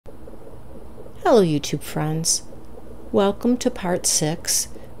Hello YouTube friends. Welcome to part 6,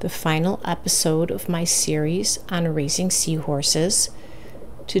 the final episode of my series on raising seahorses.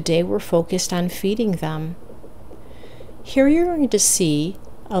 Today we're focused on feeding them. Here you're going to see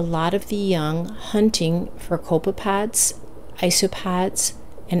a lot of the young hunting for copepods, isopods,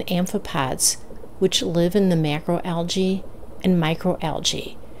 and amphipods, which live in the macroalgae and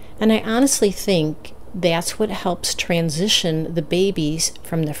microalgae. And I honestly think that's what helps transition the babies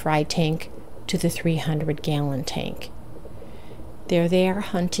from the fry tank to the 300-gallon tank. There they are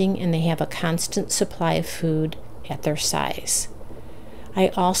hunting, and they have a constant supply of food at their size. I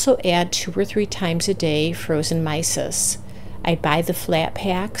also add 2 or 3 times a day frozen mysis. I buy the flat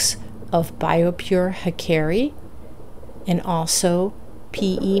packs of BioPure Hikari and also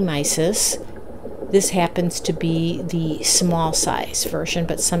PE mysis. This happens to be the small size version,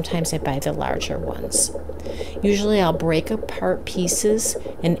 but sometimes I buy the larger ones. Usually I'll break apart pieces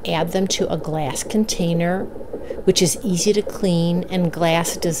and add them to a glass container, which is easy to clean, and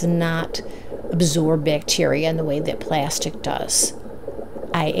glass does not absorb bacteria in the way that plastic does.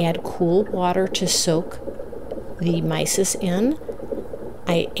 I add cool water to soak the mysis in.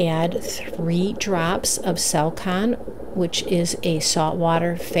 I add 3 drops of Celcon, which is a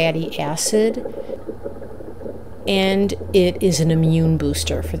saltwater fatty acid, and it is an immune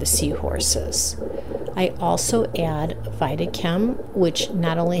booster for the seahorses. I also add Vitachem, which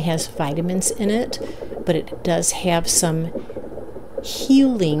not only has vitamins in it, but it does have some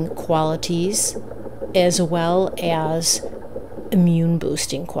healing qualities as well as immune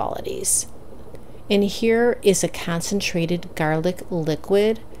boosting qualities. And here is a concentrated garlic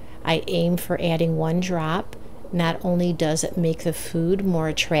liquid. I aim for adding 1 drop. Not only does it make the food more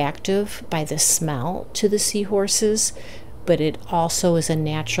attractive by the smell to the seahorses, but it also is a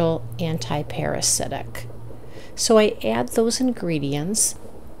natural anti-parasitic. So I add those ingredients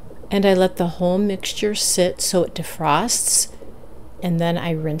and I let the whole mixture sit so it defrosts, and then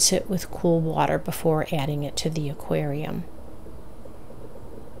I rinse it with cool water before adding it to the aquarium.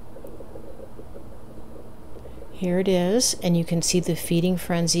 Here it is, and you can see the feeding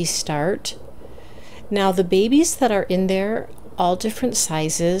frenzy start. Now the babies that are in there, all different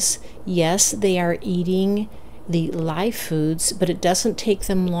sizes, yes, they are eating the live foods, but it doesn't take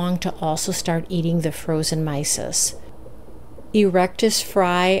them long to also start eating the frozen mysis. Erectus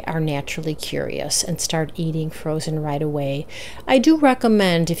fry are naturally curious and start eating frozen right away. I do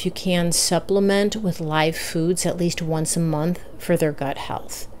recommend, if you can, supplement with live foods at least once a month for their gut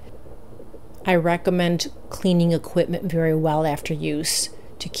health. I recommend cleaning equipment very well after use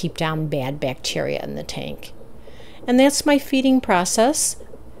to keep down bad bacteria in the tank. And that's my feeding process.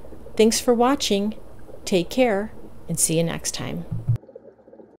 Thanks for watching. Take care and see you next time.